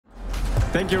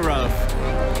Thank you,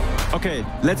 Ralph. Okay,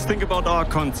 let's think about our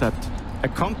concept. A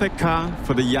compact car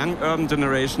for the young urban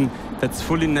generation that's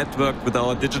fully networked with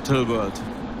our digital world.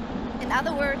 In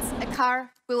other words, a car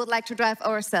we would like to drive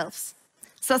ourselves.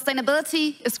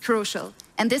 Sustainability is crucial,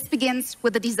 and this begins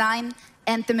with the design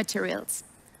and the materials.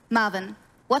 Marvin,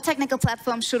 what technical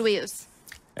platform should we use?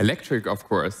 Electric, of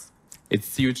course. It's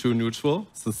CO2 neutral,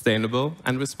 sustainable,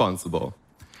 and responsible.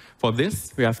 For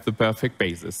this, we have the perfect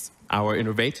basis, our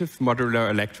innovative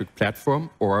modular electric platform,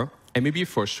 or MEB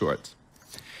for short.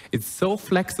 It's so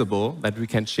flexible that we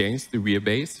can change the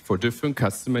wheelbase for different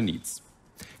customer needs.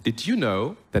 Did you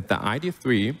know that the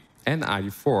ID.3 and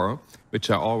ID.4,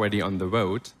 which are already on the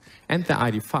road, and the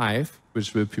ID.5,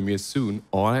 which will premiere soon,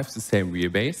 all have the same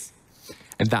wheelbase?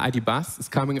 And the ID. Bus is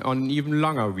coming on an even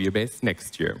longer wheelbase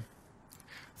next year.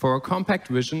 For a compact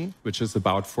vision, which is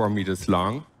about 4 meters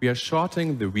long, we are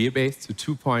shortening the wheelbase to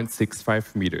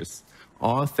 2.65 meters,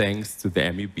 all thanks to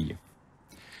the MEB.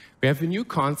 We have a new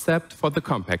concept for the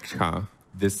compact car,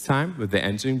 this time with the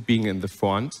engine being in the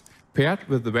front. Paired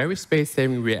with a very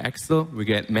space-saving rear axle, we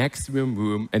get maximum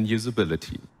room and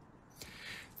usability.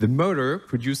 The motor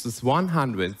produces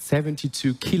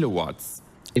 172 kilowatts.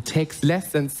 It takes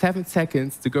less than 7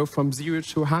 seconds to go from 0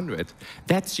 to 100.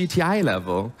 That's GTI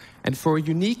level. And for a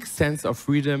unique sense of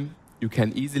freedom, you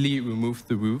can easily remove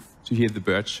the roof to hear the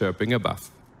birds chirping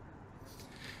above.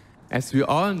 As we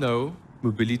all know,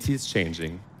 mobility is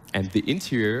changing, and the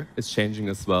interior is changing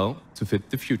as well to fit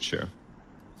the future.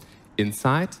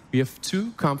 Inside, we have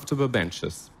 2 comfortable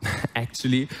benches.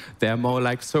 Actually, they are more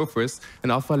like sofas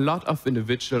and offer a lot of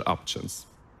individual options.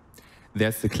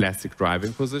 There's the classic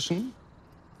driving position,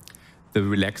 the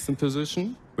relaxing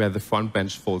position, where the front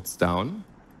bench folds down,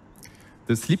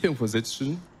 the sleeping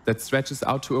position that stretches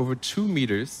out to over 2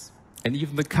 meters, and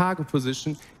even the cargo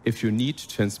position if you need to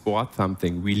transport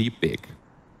something really big.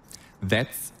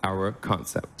 That's our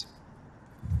concept.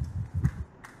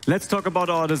 Let's talk about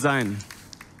our design.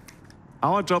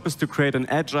 Our job is to create an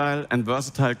agile and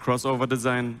versatile crossover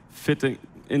design fitting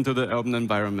into the urban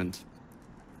environment.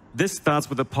 This starts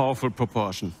with a powerful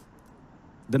proportion.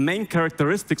 The main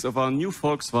characteristics of our new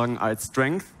Volkswagen are its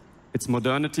strength, its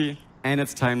modernity, and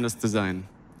its timeless design.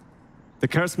 The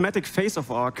charismatic face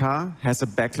of our car has a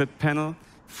backlit panel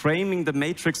framing the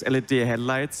matrix LED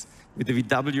headlights with the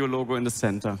VW logo in the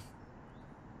center.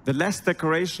 The less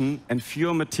decoration and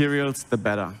fewer materials, the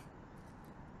better.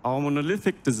 Our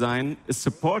monolithic design is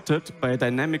supported by a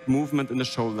dynamic movement in the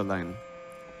shoulder line.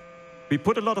 We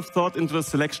put a lot of thought into the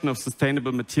selection of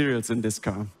sustainable materials in this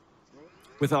car.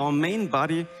 With our main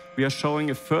body, we are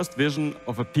showing a first vision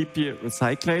of a PP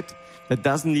recyclate that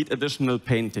doesn't need additional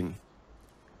painting.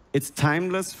 It's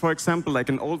timeless, for example, like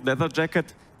an old leather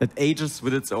jacket that ages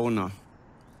with its owner.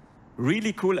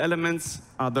 Really cool elements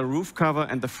are the roof cover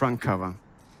and the front cover.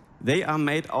 They are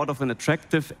made out of an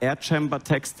attractive air chamber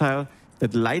textile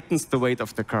that lightens the weight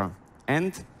of the car,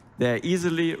 and they are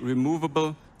easily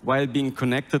removable while being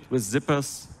connected with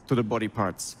zippers to the body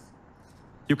parts.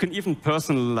 You can even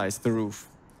personalize the roof,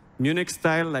 Munich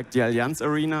style like the Allianz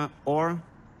Arena, or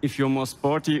if you're more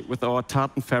sporty, with our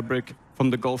tartan fabric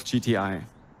from the Golf GTI.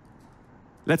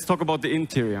 Let's talk about the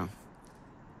interior.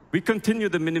 We continue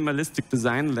the minimalistic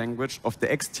design language of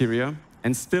the exterior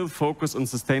and still focus on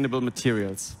sustainable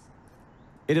materials.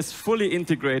 It is fully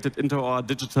integrated into our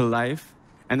digital life,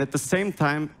 and at the same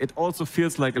time, it also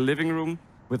feels like a living room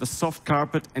with a soft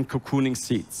carpet and cocooning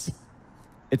seats.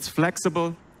 It's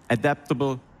flexible,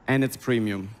 adaptable, and it's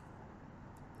premium.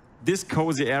 This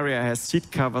cozy area has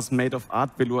seat covers made of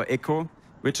Art Velour Eco,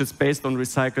 which is based on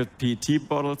recycled PET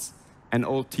bottles and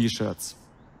old T-shirts.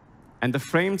 And the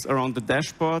frames around the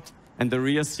dashboard and the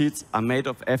rear seats are made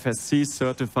of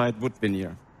FSC-certified wood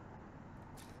veneer.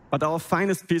 But our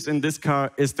finest piece in this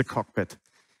car is the cockpit.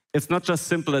 It's not just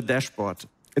simply a dashboard.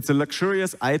 It's a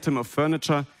luxurious item of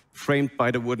furniture framed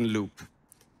by the wooden loop.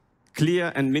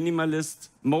 Clear and minimalist,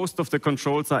 most of the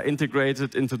controls are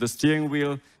integrated into the steering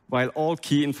wheel, while all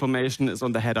key information is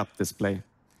on the head-up display.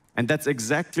 And that's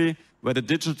exactly where the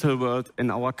digital world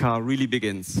in our car really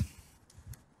begins.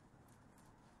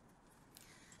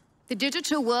 The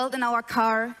digital world in our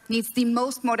car needs the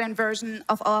most modern version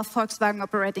of our Volkswagen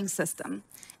operating system.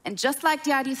 And just like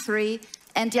the ID.3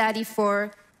 and the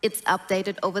ID.4, it's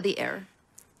updated over the air.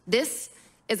 This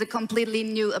is a completely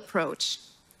new approach.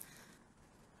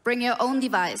 Bring your own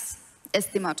device is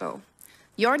the motto.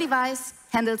 Your device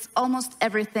handles almost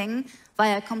everything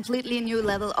via a completely new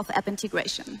level of app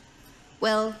integration.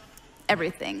 Well,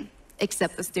 everything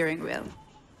except the steering wheel.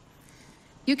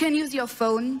 You can use your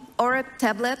phone or a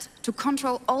tablet to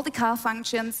control all the car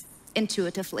functions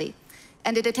intuitively,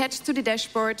 and it attaches to the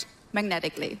dashboard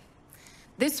magnetically.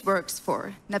 This works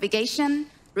for navigation,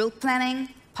 route planning,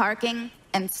 parking,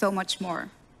 and so much more.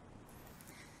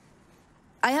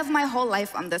 I have my whole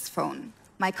life on this phone.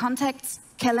 My contacts,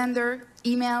 calendar,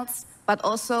 emails, but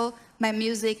also my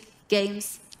music,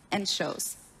 games, and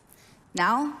shows.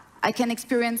 Now, I can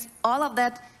experience all of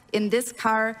that in this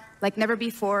car like never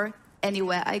before,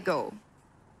 anywhere I go.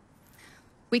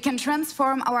 We can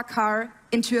transform our car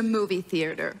into a movie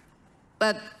theater,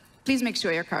 but please make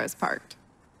sure your car is parked.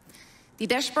 The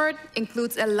dashboard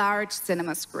includes a large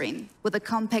cinema screen with a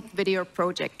compact video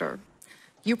projector.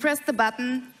 You press the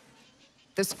button,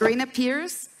 the screen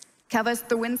appears, covers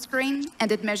the windscreen,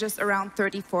 and it measures around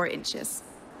 34 inches.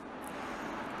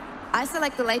 I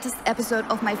select the latest episode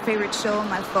of my favorite show on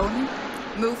my phone,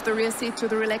 move the rear seat to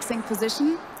the relaxing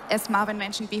position, as Marvin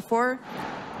mentioned before,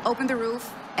 open the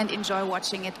roof, and enjoy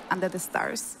watching it under the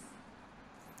stars.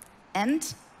 And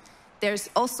there's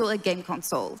also a game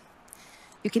console.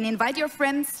 You can invite your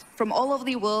friends from all over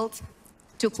the world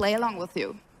to play along with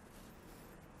you.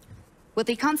 With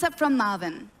the concept from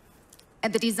Marvin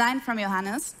and the design from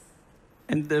Johannes,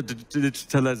 and the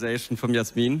digitalization from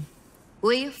Jasmin,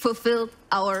 we fulfilled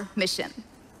our mission.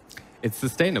 It's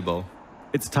sustainable.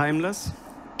 It's timeless.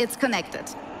 It's connected.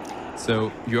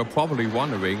 So you're probably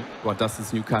wondering, what does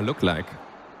this new car look like?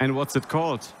 And what's it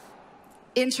called?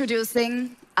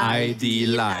 Introducing ID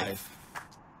Live.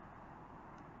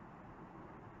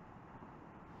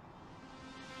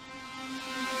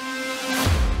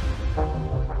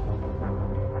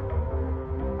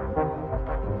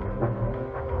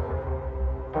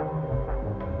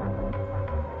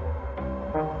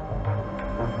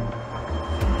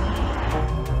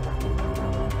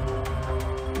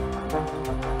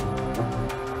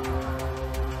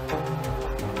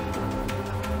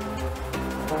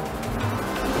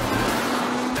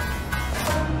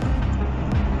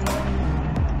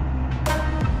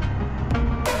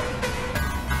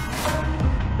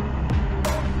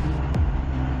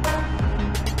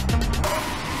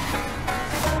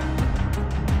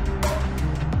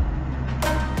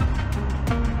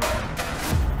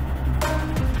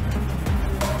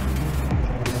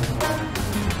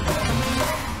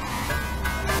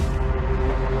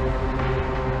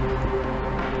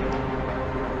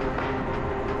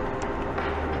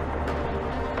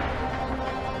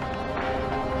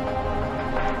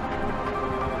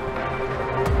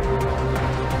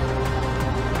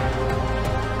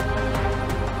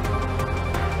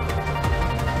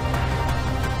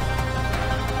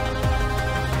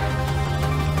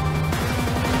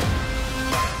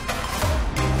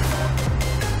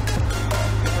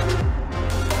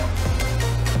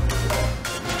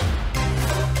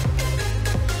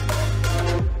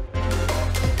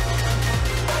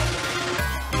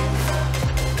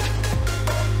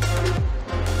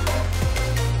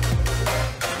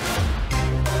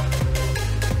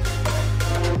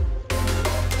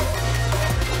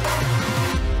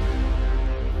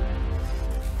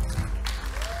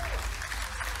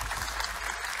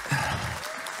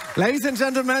 Ladies and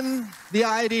gentlemen, the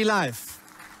ID Live.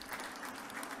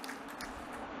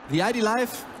 The ID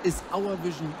Live is our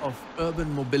vision of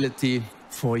urban mobility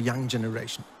for a young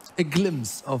generation. A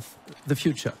glimpse of the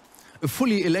future. A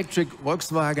fully electric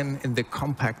Volkswagen in the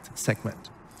compact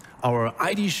segment. Our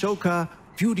ID show car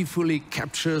beautifully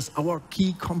captures our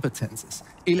key competences: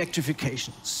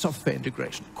 electrification, software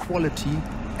integration, quality,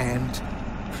 and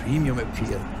premium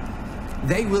appeal.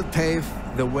 They will pave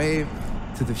the way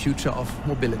to the future of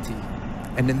mobility.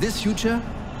 And in this future,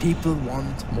 people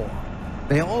want more.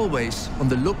 They are always on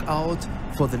the lookout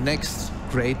for the next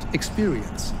great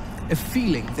experience, a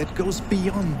feeling that goes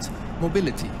beyond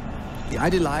mobility. The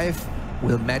ID Live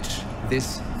will match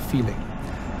this feeling.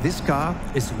 This car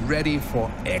is ready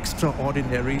for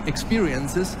extraordinary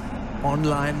experiences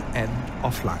online and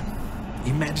offline.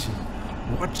 Imagine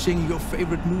watching your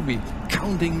favorite movie,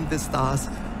 counting the stars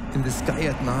in the sky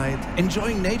at night,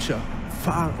 enjoying nature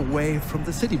far away from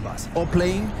the city bus, or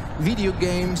playing video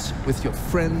games with your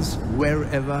friends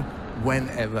wherever,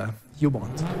 whenever you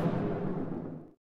want.